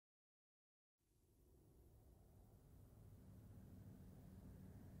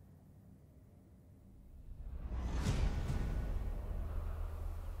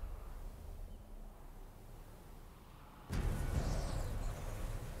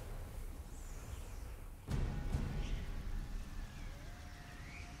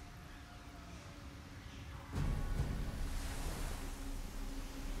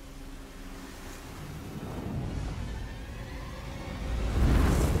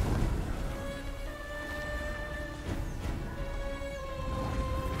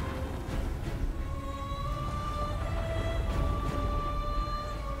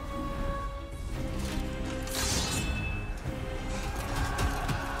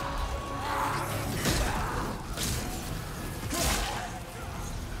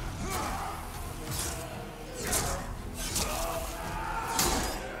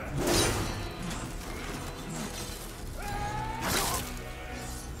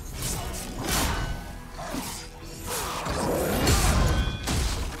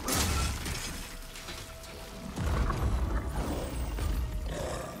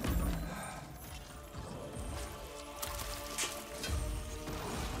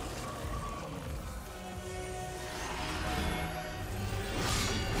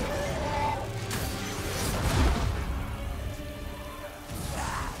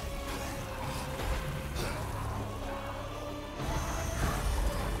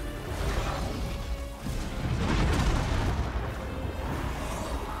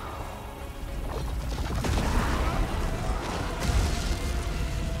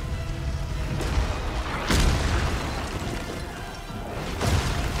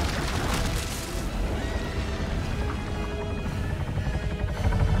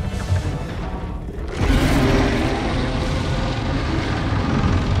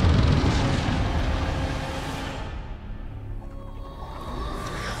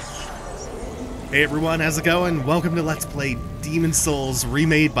Hey everyone, how's it going? Welcome to Let's Play Demon Souls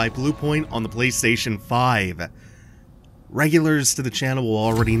remade by Bluepoint on the PlayStation 5. Regulars to the channel will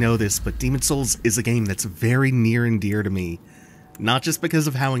already know this, but Demon Souls is a game that's very near and dear to me. Not just because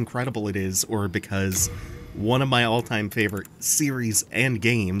of how incredible it is, or because one of my all-time favorite series and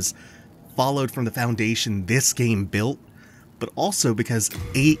games followed from the foundation this game built, but also because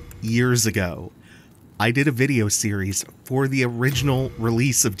 8 years ago, I did a video series for the original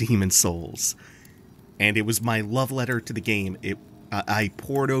release of Demon Souls. And it was my love letter to the game. I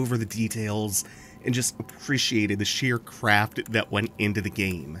poured over the details and just appreciated the sheer craft that went into the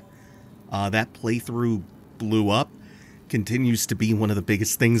game. That playthrough blew up, continues to be one of the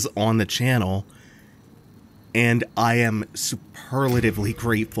biggest things on the channel, and I am superlatively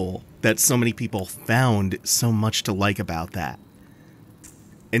grateful that so many people found so much to like about that.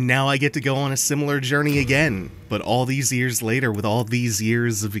 And now I get to go on a similar journey again, but all these years later with all these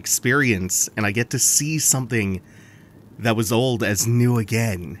years of experience, and I get to see something that was old as new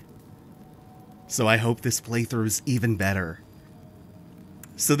again. So I hope this playthrough is even better.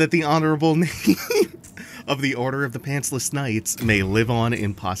 So that the honorable name of the Order of the Pantsless Knights may live on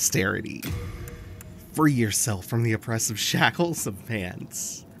in posterity. Free yourself from the oppressive shackles of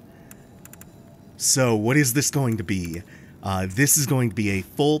pants. So what is this going to be? This is going to be a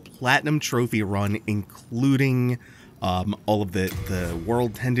full platinum trophy run, including all of the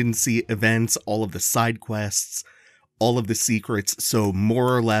world tendency events, all of the side quests, all of the secrets, so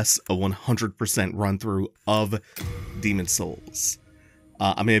more or less a 100% run through of Demon Souls.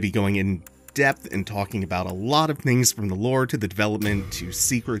 I'm going to be going in depth and talking about a lot of things from the lore to the development to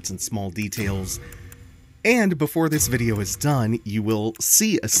secrets and small details. And before this video is done, you will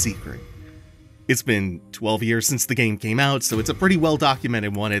see a secret. It's been 12 years since the game came out, so it's a pretty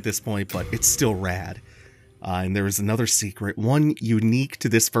well-documented one at this point, but it's still rad. And there is another secret, one unique to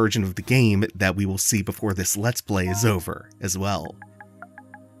this version of the game, that we will see before this Let's Play is over, as well.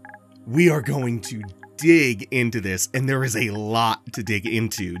 We are going to dig into this, and there is a lot to dig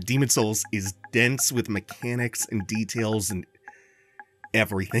into. Demon Souls is dense with mechanics and details and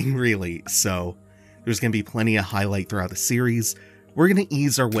everything, really, so there's going to be plenty of highlight throughout the series. We're going to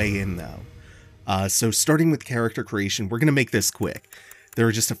ease our way in, though. So starting with character creation, we're going to make this quick. There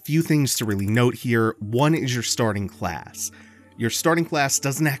are just a few things to really note here. One is your starting class. Your starting class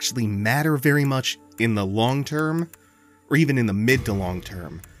doesn't actually matter very much in the long term, or even in the mid to long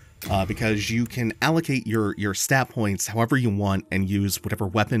term, because you can allocate your stat points however you want and use whatever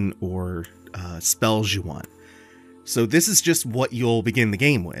weapon or spells you want. So this is just what you'll begin the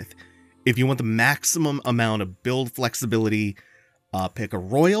game with. If you want the maximum amount of build flexibility, pick a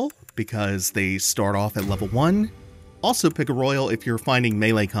royal, because they start off at level 1. Also pick a royal if you're finding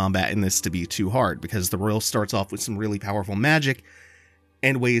melee combat in this to be too hard, because the royal starts off with some really powerful magic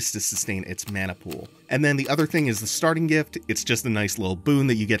and ways to sustain its mana pool. And then the other thing is the starting gift. It's just a nice little boon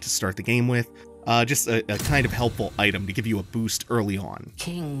that you get to start the game with. Just a kind of helpful item to give you a boost early on.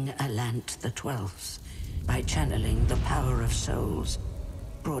 King Alant XII, by channeling the power of souls,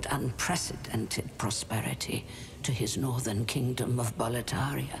 brought unprecedented prosperity to his northern kingdom of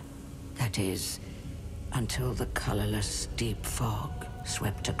Boletaria. That is, until the colorless deep fog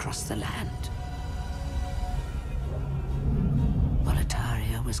swept across the land.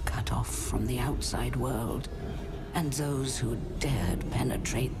 Boletaria was cut off from the outside world, and those who dared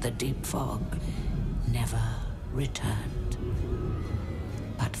penetrate the deep fog never returned.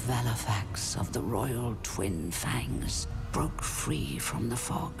 But Valifax of the royal twin fangs broke free from the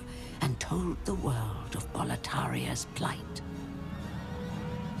fog and told the world of Boletaria's plight.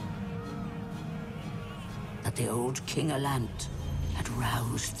 That the old King Alant had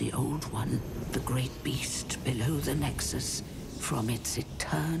roused the Old One, the great beast below the Nexus, from its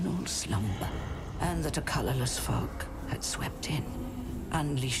eternal slumber, and that a colorless fog had swept in,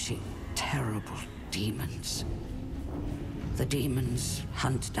 unleashing terrible demons. The demons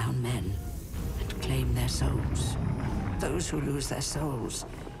hunt down men and claim their souls. Those who lose their souls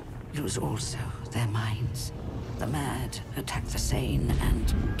lose also their minds. The mad attack the sane,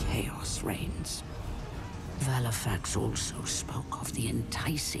 and chaos reigns. Valifax also spoke of the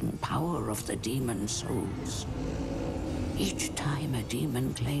enticing power of the demon souls. Each time a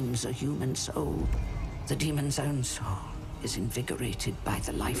demon claims a human soul, the demon's own soul is invigorated by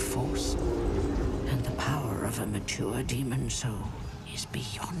the life force, and the power of a mature demon soul is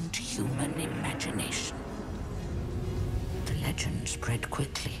beyond human imagination. The legend spread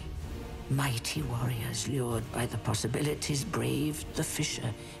quickly. Mighty warriors lured by the possibilities braved the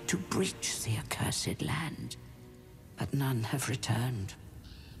fissure to breach the accursed land, but none have returned.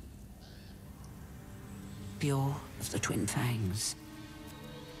 Bjor of the Twin Fangs,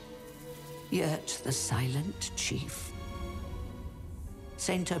 Yet the silent chief,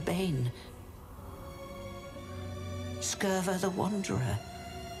 Saint Urbane, Scurva the Wanderer,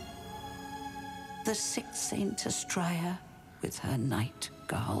 the sixth Saint Astraea with her night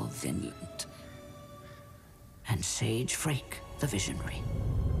Garl Vinland, and Sage Frake the Visionary.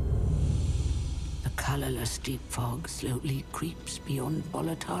 The colorless deep fog slowly creeps beyond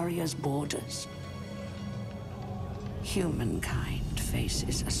Boletaria's borders. Humankind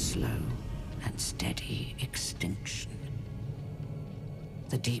faces a slow and steady extinction.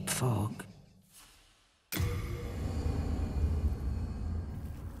 The deep fog.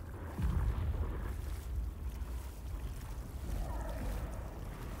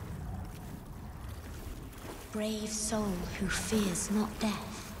 Brave soul who fears not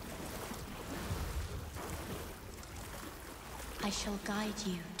death. I shall guide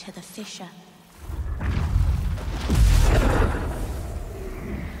you to the fissure.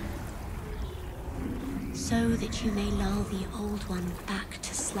 So that you may lull the old one back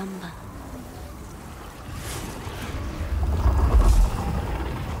to slumber.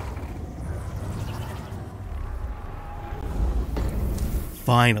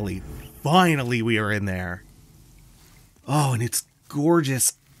 Finally we are in there. Oh, and it's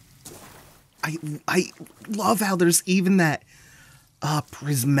gorgeous. I love how there's even that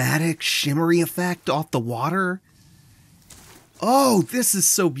prismatic shimmery effect off the water. Oh, this is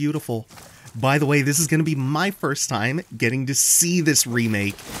so beautiful. By the way, this is going to be my first time getting to see this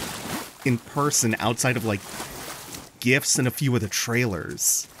remake in person outside of, like, GIFs and a few of the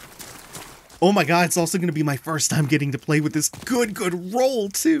trailers. Oh my god, it's also going to be my first time getting to play with this good roll,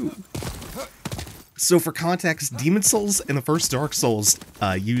 too. So for context, Demon Souls and the first Dark Souls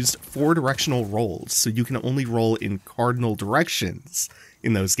used 4 directional rolls, so you can only roll in cardinal directions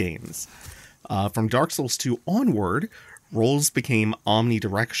in those games. From Dark Souls 2 onward, rolls became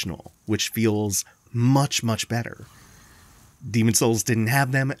omnidirectional, which feels much better. Demon Souls didn't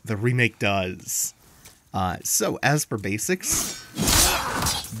have them, the remake does. So as for basics,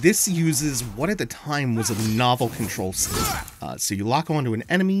 this uses what at the time was a novel control scheme. So you lock onto an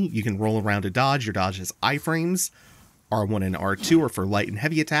enemy, you can roll around to dodge, your dodge has iframes. R1 and R2 are for light and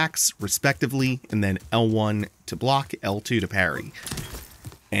heavy attacks, respectively, and then L1 to block, L2 to parry.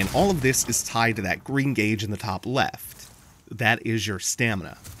 And all of this is tied to that green gauge in the top left. That is your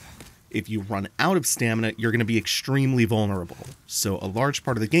stamina. If you run out of stamina, you're going to be extremely vulnerable. So a large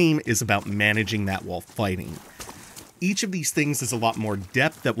part of the game is about managing that while fighting. Each of these things has a lot more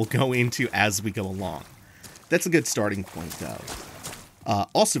depth that we'll go into as we go along. That's a good starting point, though.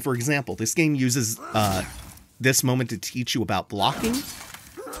 Also, for example, this game uses this moment to teach you about blocking.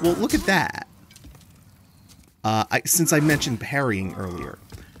 Well, look at that. Since I mentioned parrying earlier,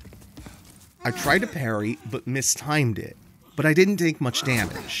 I tried to parry, but mistimed it. But I didn't take much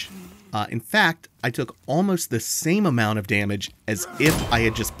damage. In fact, I took almost the same amount of damage as if I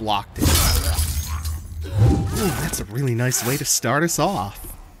had just blocked it. Ooh, that's a really nice way to start us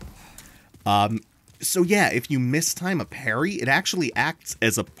off. So yeah, if you mistime a parry, it actually acts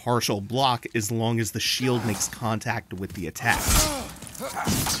as a partial block as long as the shield makes contact with the attack.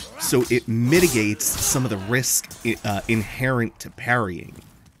 So it mitigates some of the risk inherent to parrying.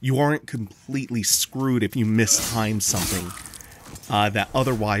 You aren't completely screwed if you mistime something that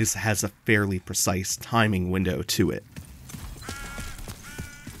otherwise has a fairly precise timing window to it.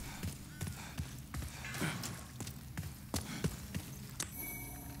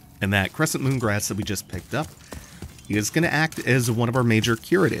 And that Crescent Moon Grass that we just picked up is going to act as one of our major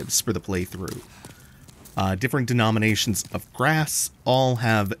curatives for the playthrough. Different denominations of grass all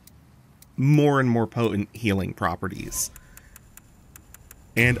have more and more potent healing properties.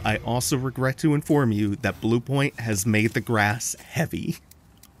 And I also regret to inform you that Bluepoint has made the grass heavy.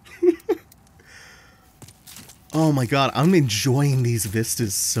 Oh my god, I'm enjoying these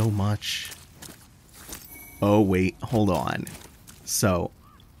vistas so much. Oh wait, hold on. So,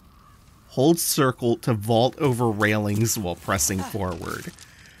 hold circle to vault over railings while pressing forward.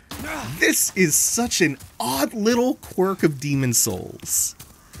 This is such an odd little quirk of Demon Souls.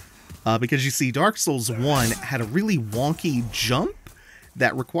 Because you see, Dark Souls 1 had a really wonky jump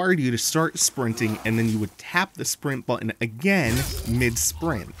that required you to start sprinting, and then you would tap the sprint button again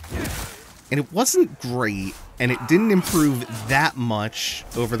mid-sprint. And it wasn't great, and it didn't improve that much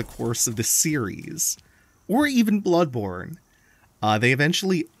over the course of the series, or even Bloodborne. They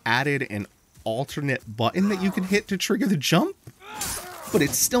eventually added an alternate button that you could hit to trigger the jump, but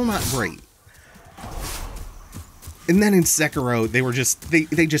it's still not great. And then in Sekiro,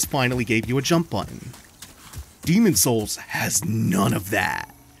 they just finally gave you a jump button. Demon Souls has none of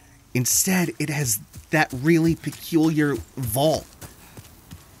that. Instead, it has that really peculiar vault.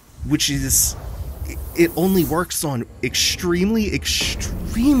 which is, it only works on extremely,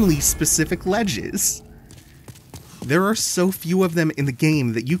 extremely specific ledges. There are so few of them in the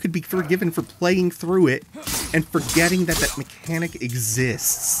game that you could be forgiven for playing through it and forgetting that that mechanic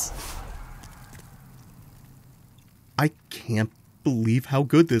exists. I can't believe how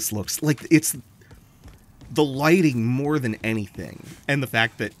good this looks. Like, it's the lighting more than anything. And the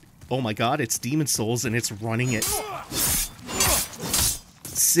fact that, oh my god, it's Demon Souls and it's running at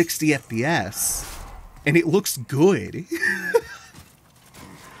 60 FPS. And it looks good.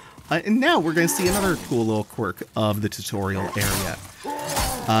 And now we're going to see another cool little quirk of the tutorial area.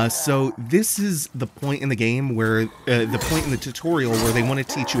 So this is the point in the game where, the point in the tutorial where they want to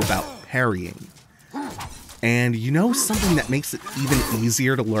teach you about parrying. And you know something that makes it even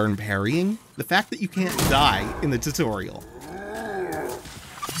easier to learn parrying? The fact that you can't die in the tutorial.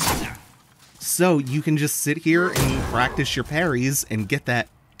 So you can just sit here and practice your parries and get that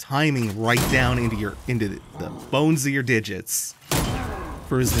timing right down into the bones of your digits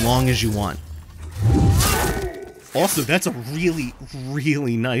for as long as you want. Also, that's a really,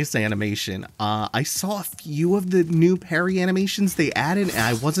 really nice animation. I saw a few of the new parry animations they added, and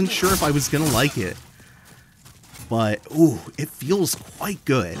I wasn't sure if I was gonna like it. But, ooh, it feels quite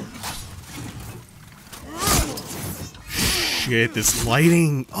good. Shit, this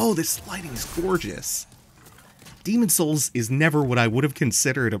lighting... Oh, this lighting is gorgeous. Demon Souls is never what I would have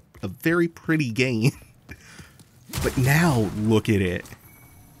considered a very pretty game. But now, look at it.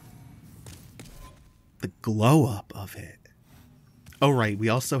 The glow-up of it. Oh, right, we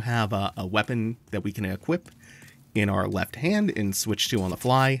also have a weapon that we can equip in our left hand and switch to on the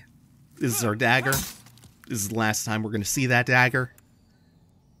fly. This is our dagger. This is the last time we're going to see that dagger.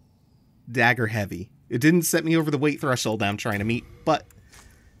 Dagger heavy. It didn't set me over the weight threshold I'm trying to meet, but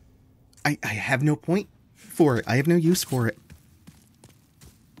I have no point for it. I have no use for it.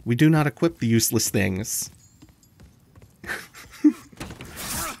 We do not equip the useless things.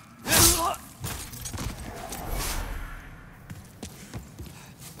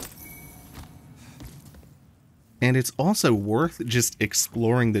 And it's also worth just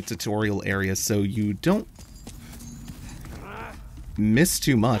exploring the tutorial area so you don't miss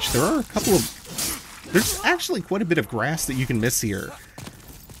too much. There are a couple of... There's actually quite a bit of grass that you can miss here.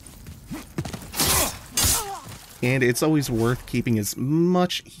 And it's always worth keeping as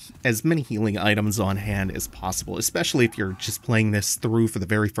many healing items on hand as possible, especially if you're just playing this through for the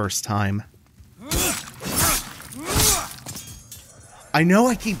very first time. I know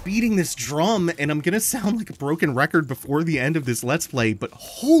I keep beating this drum, and I'm gonna sound like a broken record before the end of this Let's Play, but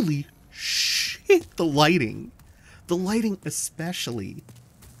holy shit, the lighting. The lighting especially.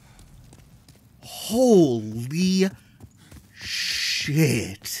 Holy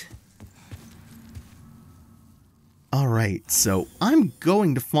shit. Alright, so I'm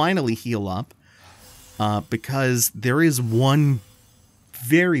going to finally heal up, because there is one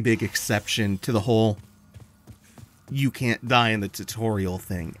very big exception to the whole you can't die in the tutorial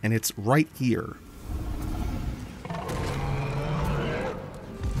thing, and it's right here.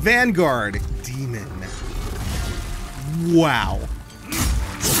 Vanguard Demon. Wow.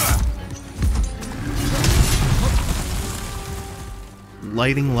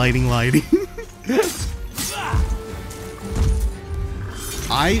 Lighting, lighting, lighting.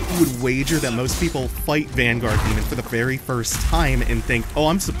 I would wager that most people fight Vanguard Demon for the very first time and think, oh,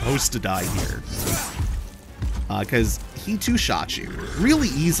 I'm supposed to die here. Because he two-shots you really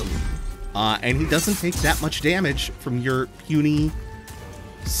easily, and he doesn't take that much damage from your puny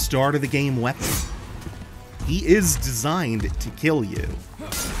start-of-the-game weapon. He is designed to kill you.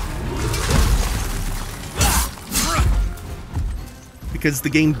 Because the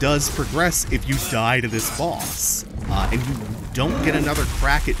game does progress if you die to this boss, and you don't get another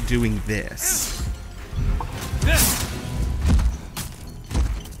crack at doing this.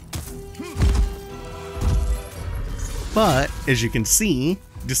 But, as you can see,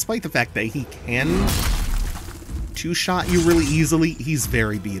 despite the fact that he can two-shot you really easily, he's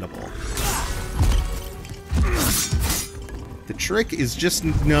very beatable. The trick is just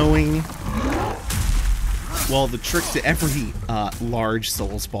knowing... Well, the trick to every large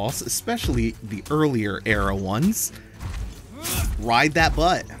Souls boss, especially the earlier era ones, ride that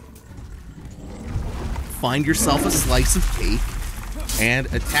butt. Find yourself a slice of cake and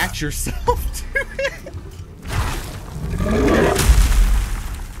attach yourself to it.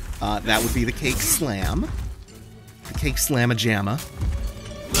 That would be the cake slam. The cake slam-a-jamma.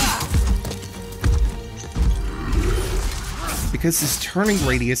 Because his turning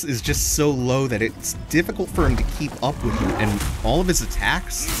radius is just so low that it's difficult for him to keep up with you, and all of his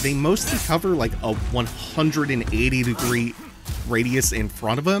attacks, they mostly cover like a 180-degree radius in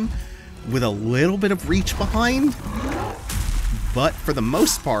front of him with a little bit of reach behind. But for the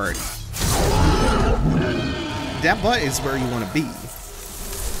most part, that butt is where you want to be.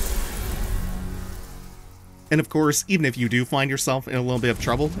 And of course, even if you do find yourself in a little bit of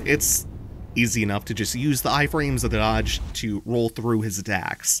trouble, it's easy enough to just use the iframes of the dodge to roll through his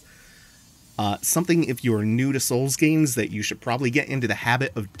attacks. Something, if you're new to Souls games, that you should probably get into the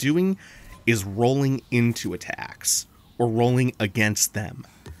habit of doing is rolling into attacks, or rolling against them.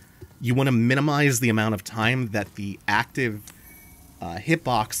 You want to minimize the amount of time that the active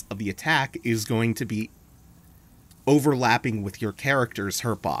hitbox of the attack is going to be overlapping with your character's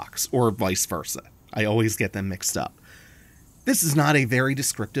hurtbox, or vice versa. I always get them mixed up. This is not a very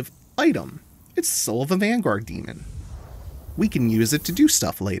descriptive item. It's the soul of a Vanguard Demon. We can use it to do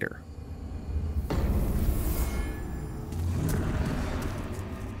stuff later.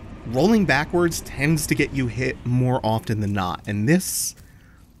 Rolling backwards tends to get you hit more often than not, and this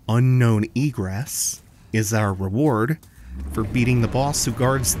Unknown Egress is our reward for beating the boss who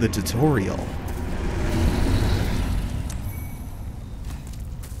guards the tutorial.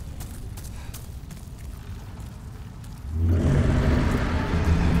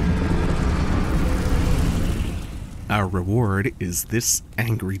 Our reward is this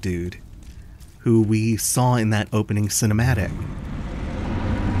angry dude, who we saw in that opening cinematic.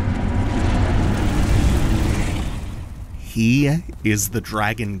 He is the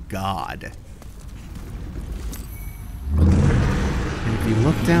dragon god. And if you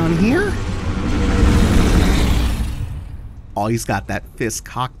look down here, oh, he's got that fist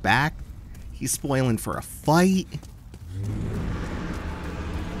cocked back. He's spoiling for a fight.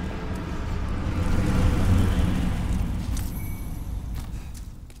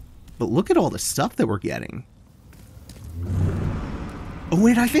 But look at all the stuff that we're getting. Oh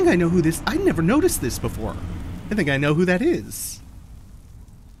wait, I think I know who this... I never noticed this before. I think I know who that is.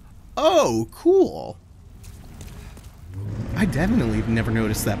 Oh, cool. I definitely have never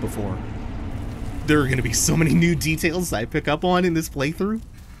noticed that before. There are going to be so many new details I pick up on in this playthrough.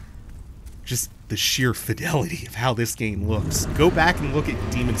 Just the sheer fidelity of how this game looks. Go back and look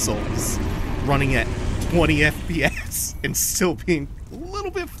at Demon Souls running at 20 FPS and still being a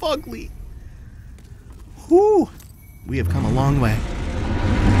little bit fugly. Whew. We have come a long way.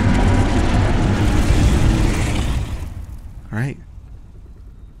 Alright.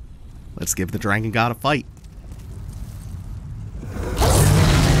 Let's give the Dragon God a fight.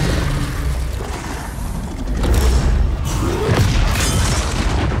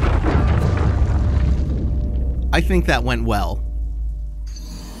 I think that went well.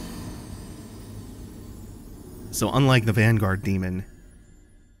 So unlike the Vanguard Demon,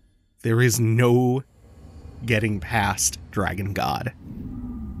 there is no getting past Dragon God.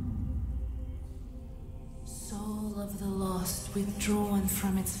 Soul of the lost withdrawn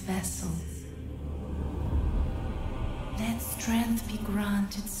from its vessel. Let strength be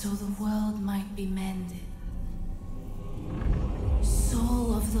granted so the world might be mended.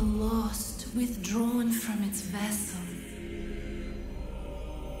 Soul of the lost withdrawn from its vessel.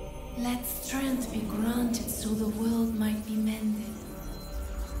 Let strength be granted so the world might be mended.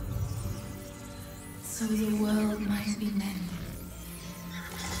 So the world might be mended.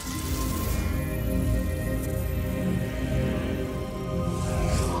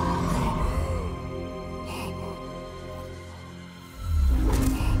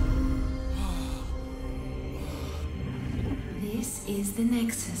 This is the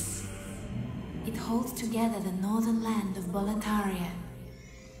Nexus. It holds together the northern land of Boletaria.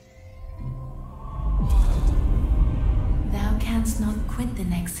 Thou canst not quit the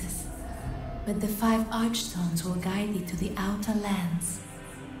Nexus, but the 5 archstones will guide thee to the outer lands.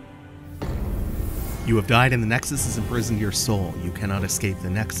 You have died and the Nexus has imprisoned your soul. You cannot escape the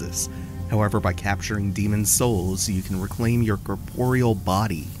Nexus. However, by capturing demon souls, you can reclaim your corporeal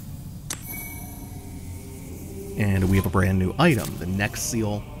body. And we have a brand new item, the Nex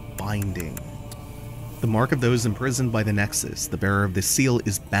Seal Binding. The mark of those imprisoned by the Nexus. The bearer of this seal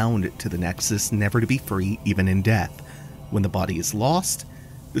is bound to the Nexus, never to be free, even in death. When the body is lost,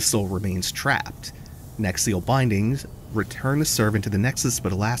 the soul remains trapped. Nex Seal Bindings return the servant to the Nexus,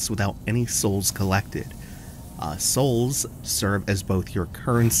 but alas, without any souls collected. Souls serve as both your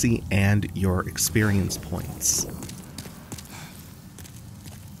currency and your experience points.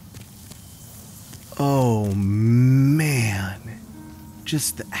 Oh man,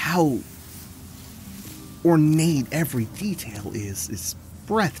 just how ornate every detail is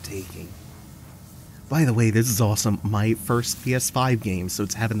breathtaking. By the way, this is also my first PS5 game, so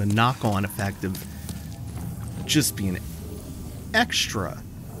it's having the knock-on effect of just being extra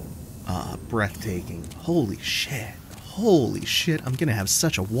breathtaking. Holy shit. Holy shit, I'm gonna have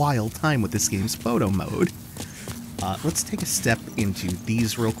such a wild time with this game's photo mode. Let's take a step into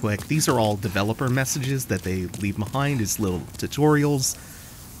these real quick. These are all developer messages that they leave behind as little tutorials.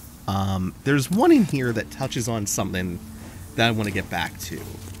 There's one in here that touches on something that I want to get back to.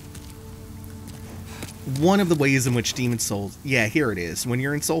 One of the ways in which Demon Souls... Yeah, here it is. When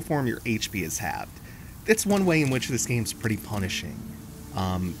you're in soul form, your HP is halved. That's one way in which this game's pretty punishing.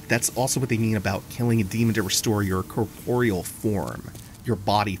 That's also what they mean about killing a demon to restore your corporeal form, your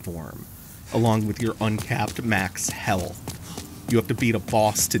body form, along with your uncapped max health. You have to beat a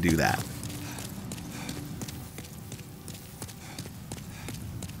boss to do that.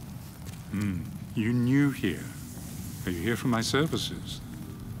 You new here? Are you here for my services?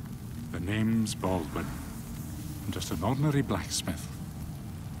 The name's Baldwin. I'm just an ordinary blacksmith.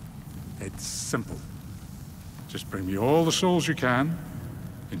 It's simple. Just bring me all the souls you can.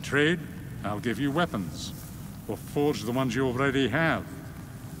 In trade, I'll give you weapons, or forge the ones you already have.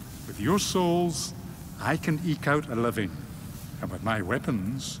 With your souls, I can eke out a living. And with my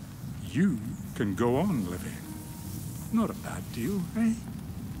weapons, you can go on living. Not a bad deal, eh?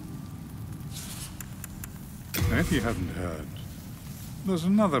 If you haven't heard, there's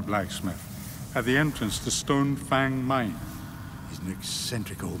another blacksmith at the entrance to Stone Fang Mine. He's an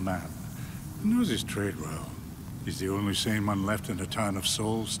eccentric old man. He knows his trade well. He's the only sane one left in a town of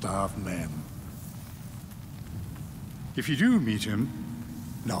soul-starved men. If you do meet him,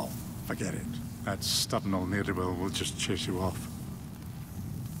 no, forget it. That stubborn old ne'er-do-well will just chase you off.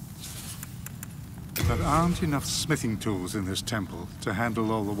 There aren't enough smithing tools in this temple to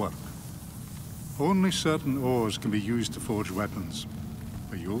handle all the work. Only certain ores can be used to forge weapons,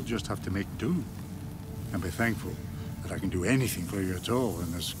 but you'll just have to make do. And be thankful that I can do anything for you at all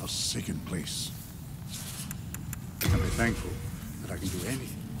in this forsaken place. And be thankful that I can do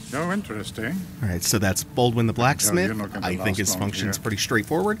anything. No interest, eh? Alright, so that's Baldwin the Blacksmith. I think his long function's here. pretty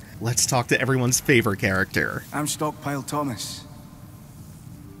straightforward. Let's talk to everyone's favorite character. I'm Stockpile Thomas.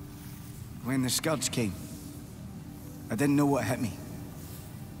 When the Scourge came, I didn't know what hit me.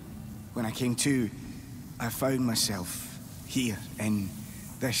 When I came to, I found myself here in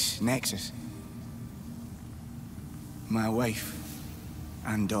this Nexus. My wife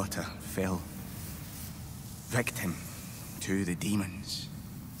and daughter fell victim to the demons.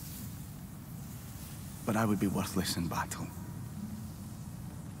 But I would be worthless in battle.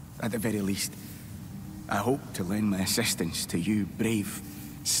 At the very least, I hope to lend my assistance to you brave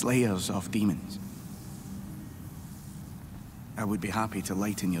slayers of demons. I would be happy to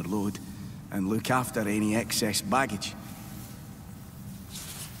lighten your load and look after any excess baggage.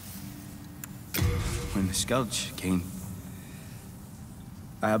 When the Scourge came,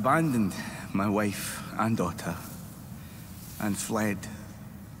 I abandoned my wife and daughter and fled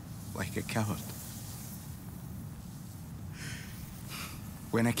like a coward.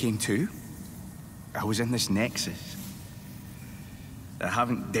 When I came to, I was in this Nexus. I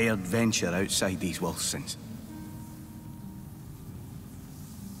haven't dared venture outside these walls since.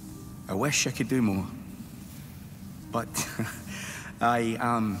 I wish I could do more, but I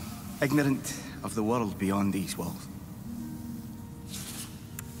am ignorant of the world beyond these walls.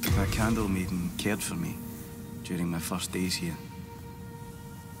 My candle maiden cared for me during my first days here.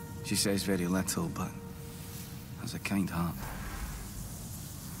 She says very little, but has a kind heart.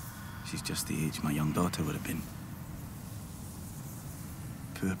 She's just the age my young daughter would have been.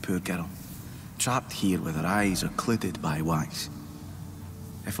 Poor, poor girl. Trapped here with her eyes occluded by wax.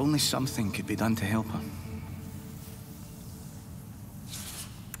 If only something could be done to help her.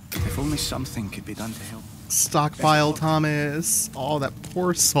 If only something could be done to help. Stockpile Thomas. Oh, that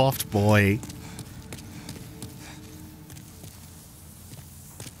poor soft boy.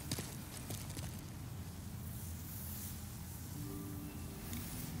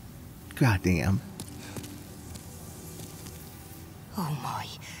 Goddamn. Oh my,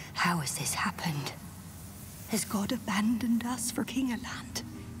 how has this happened? Has God abandoned us for King Alant,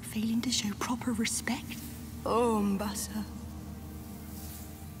 failing to show proper respect? Oh, Mbasa.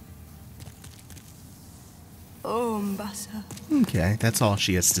 Oh, Mbasa. Okay, that's all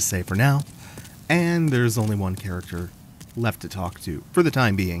she has to say for now. And there's only one character left to talk to, for the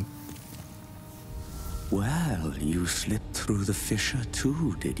time being. Well, you slipped through the fissure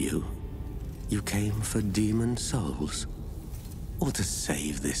too, did you? You came for demon souls? Or to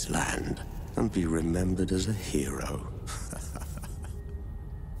save this land and be remembered as a hero?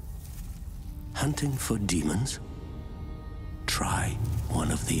 Hunting for demons? Try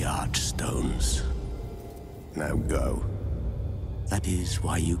one of the archstones. Now go. That is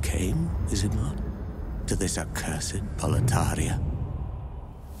why you came, is it not? To this accursed Boletaria?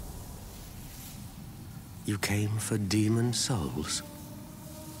 You came for demon souls?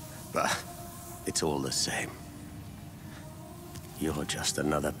 But it's all the same. You're just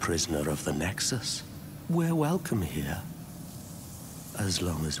another prisoner of the Nexus. We're welcome here. As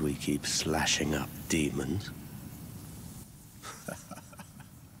long as we keep slashing up demons.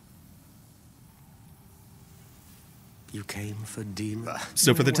 You came for demons?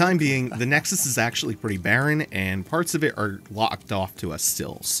 So for the time being, the Nexus is actually pretty barren, and parts of it are locked off to us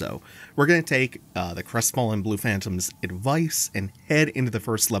still. So we're going to take the crestfallen Blue Phantom's advice and head into the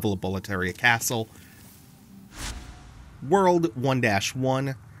first level of Boletaria Castle. World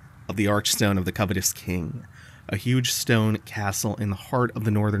 1-1 of the Archstone of the Covetous King. A huge stone castle in the heart of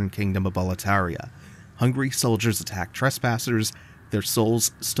the northern kingdom of Boletaria. Hungry soldiers attack trespassers, their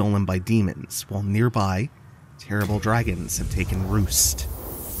souls stolen by demons, while nearby, terrible dragons have taken roost.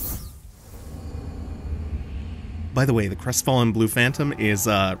 By the way, the crestfallen Blue Phantom is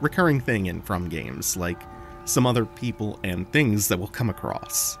a recurring thing in From games, like some other people and things that we'll come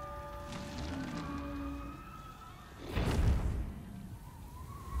across.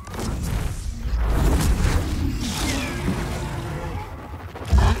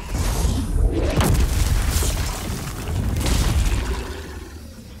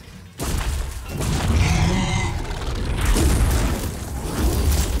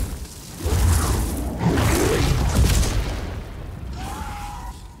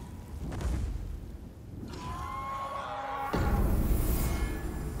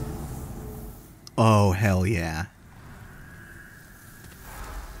 Oh, hell yeah.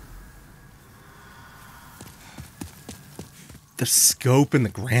 The scope and the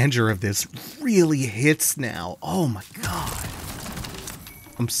grandeur of this really hits now. Oh my god.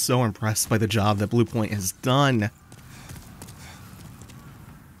 I'm so impressed by the job that Bluepoint has done.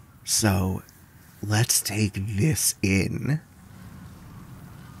 So, let's take this in.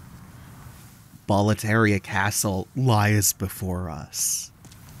 Boletaria Castle lies before us.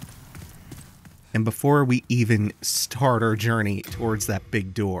 And before we even start our journey towards that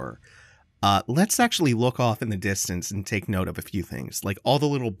big door, let's actually look off in the distance and take note of a few things, like all the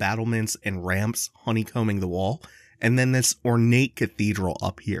little battlements and ramps honeycombing the wall, and then this ornate cathedral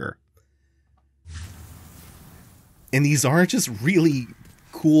up here. And these aren't just really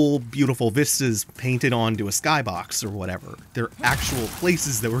cool, beautiful vistas painted onto a skybox or whatever. They're actual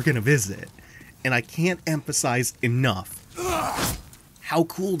places that we're going to visit. And I can't emphasize enough how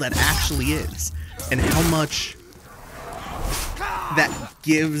cool that actually is, and how much that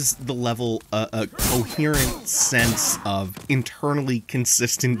gives the level a coherent sense of internally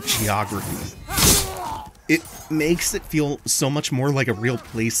consistent geography. It makes it feel so much more like a real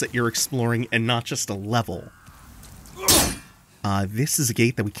place that you're exploring and not just a level. This is a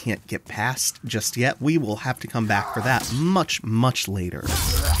gate that we can't get past just yet. We will have to come back for that much, much later.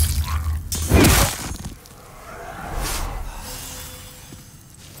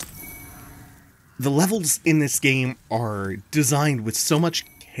 The levels in this game are designed with so much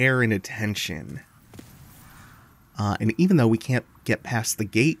care and attention. And even though we can't get past the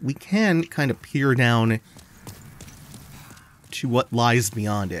gate, we can kind of peer down to what lies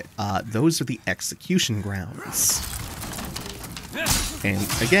beyond it. Those are the execution grounds. And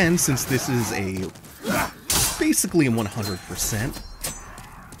again, since this is basically a 100%,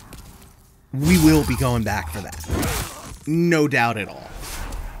 we will be going back for that. No doubt at all.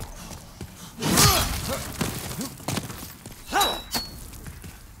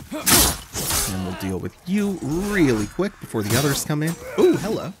 And we'll deal with you really quick before the others come in. Oh,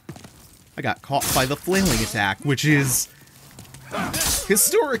 hello. I got caught by the flailing attack, which is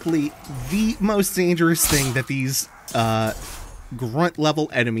historically the most dangerous thing that these grunt level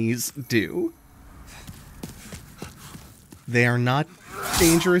enemies do. They are not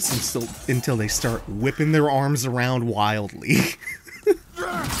dangerous until they start whipping their arms around wildly.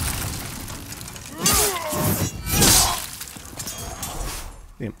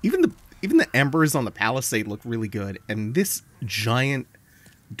 Damn, even the embers on the palisade look really good, and this giant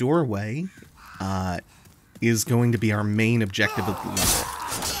doorway is going to be our main objective of the level.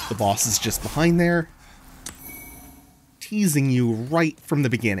 The boss is just behind there, teasing you right from the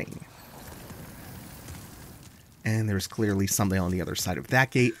beginning. And there's clearly something on the other side of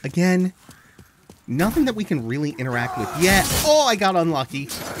that gate. Again, nothing that we can really interact with yet. Oh, I got unlucky.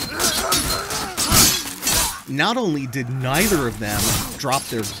 Not only did neither of them drop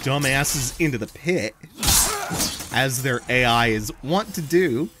their dumb asses into the pit, as their AI is wont to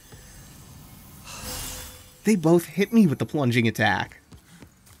do, they both hit me with the plunging attack.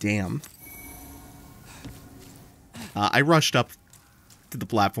 Damn. I rushed up to the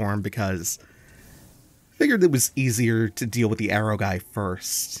platform because I figured it was easier to deal with the arrow guy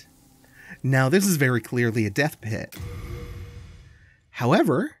first. Now, this is very clearly a death pit.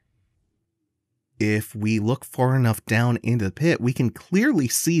 However, if we look far enough down into the pit, we can clearly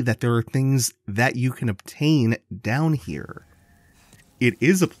see that there are things that you can obtain down here. It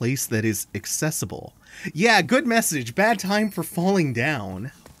is a place that is accessible. Yeah, good message. Bad time for falling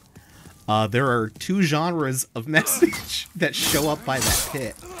down. There are two genres of message that show up by that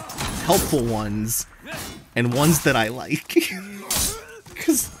pit. Helpful ones, and ones that I like.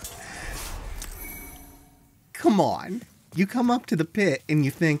 Because, come on. You come up to the pit and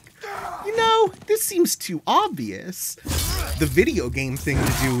you think, you know, this seems too obvious. The video game thing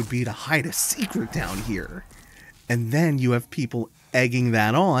to do would be to hide a secret down here. And then you have people egging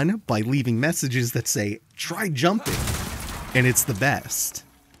that on by leaving messages that say, try jumping. And it's the best.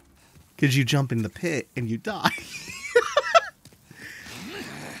 Because you jump in the pit and you die.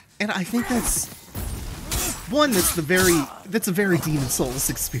 And I think that's one that's a very Demon Souls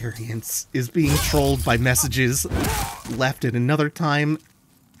experience, is being trolled by messages left at another time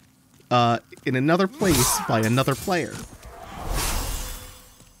in another place by another player.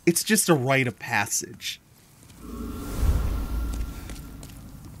 It's just a rite of passage.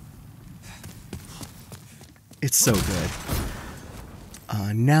 It's so good.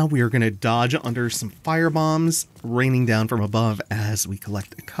 Now we are going to dodge under some fire bombs raining down from above as we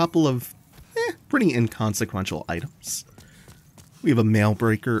collect a couple of pretty inconsequential items. We have a mail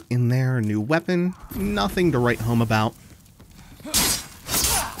breaker in there, a new weapon, nothing to write home about.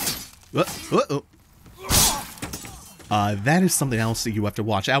 That is something else that you have to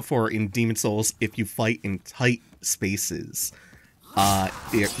watch out for in Demon Souls if you fight in tight spaces.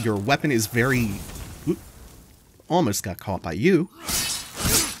 Your weapon is very... almost got caught by you.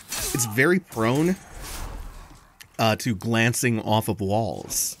 It's very prone to glancing off of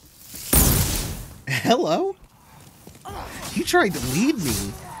walls. Hello? He tried to lead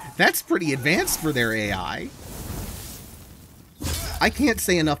me. That's pretty advanced for their AI. I can't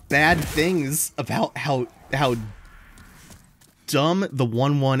say enough bad things about how dumb the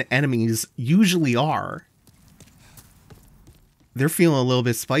 1-1 enemies usually are. They're feeling a little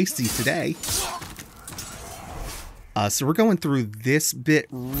bit spicy today. So we're going through this bit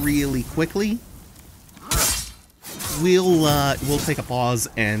really quickly. We'll take a pause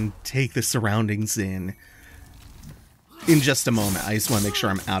and take the surroundings in just a moment. I just want to make sure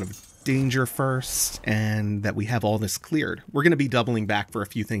I'm out of danger first and that we have all this cleared. We're going to be doubling back for a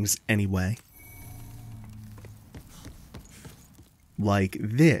few things anyway. Like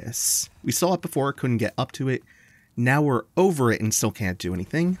this. We saw it before, couldn't get up to it. Now we're over it and still can't do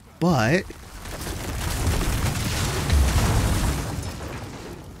anything, but...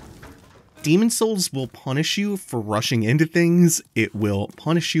 Demon Souls will punish you for rushing into things. It will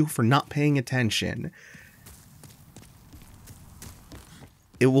punish you for not paying attention.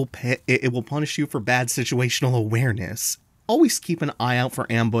 It will punish you for bad situational awareness. Always keep an eye out for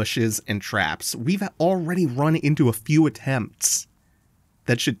ambushes and traps. We've already run into a few attempts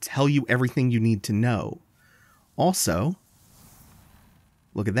that should tell you everything you need to know. Also,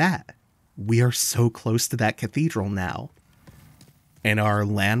 look at that. We are so close to that cathedral now. And our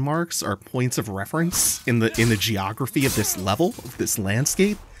landmarks, our points of reference in the geography of this level, of this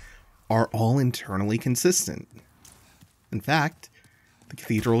landscape, are all internally consistent. In fact, the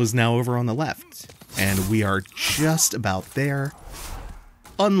cathedral is now over on the left, and we are just about there.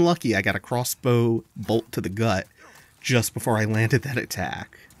 Unlucky I got a crossbow bolt to the gut just before I landed that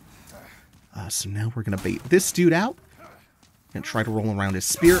attack. So now we're going to bait this dude out and try to roll around his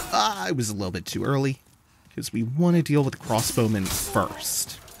spear. I was a little bit too early, because we want to deal with the crossbowman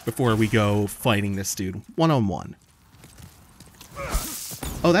first before we go fighting this dude one-on-one.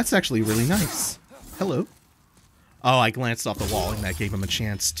 Oh, that's actually really nice. Hello. Oh, I glanced off the wall and that gave him a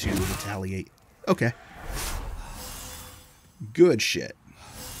chance to retaliate. Okay. Good shit.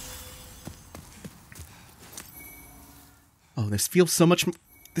 Oh, this feels so much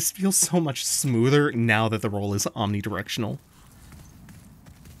smoother now that the roll is omnidirectional.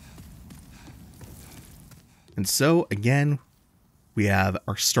 And so, again, we have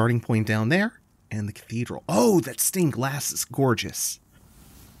our starting point down there, and the cathedral. Oh, that stained glass is gorgeous.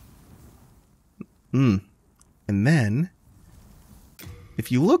 And then,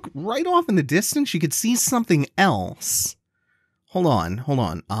 if you look right off in the distance, you could see something else. Hold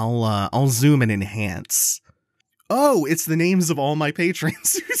on. I'll zoom and enhance. Oh, it's the names of all my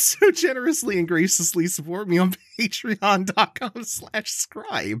patrons who so generously and graciously support me on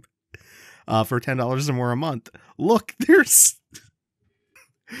patreon.com/scribe. For $10 or more a month. Look, there's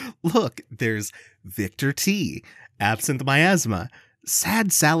Victor T, Absinthe Miasma,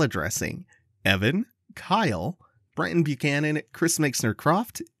 Sad Salad Dressing, Evan, Kyle, Brenton Buchanan, Chris Makes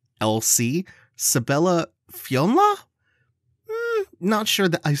Nerdcroft, LC, Sabella Fionla? Not sure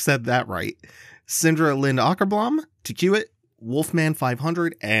that I said that right. Sindra Lind Ackerblom, Tequit, Wolfman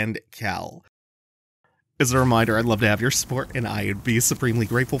 500, and Cal. As a reminder, I'd love to have your support, and I'd be supremely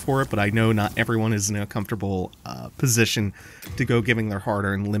grateful for it, but I know not everyone is in a comfortable position to go giving their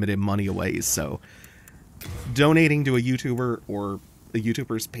hard-earned limited money away, so donating to a YouTuber or a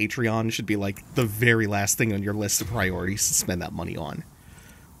YouTuber's Patreon should be like the very last thing on your list of priorities to spend that money on.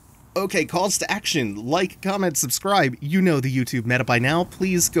 Okay, calls to action. Like, comment, subscribe. You know the YouTube meta by now.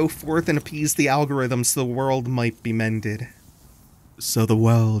 Please go forth and appease the algorithm so the world might be mended. So the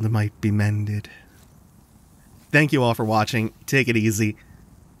world might be mended. Thank you all for watching. Take it easy.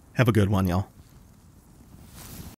 Have a good one, y'all.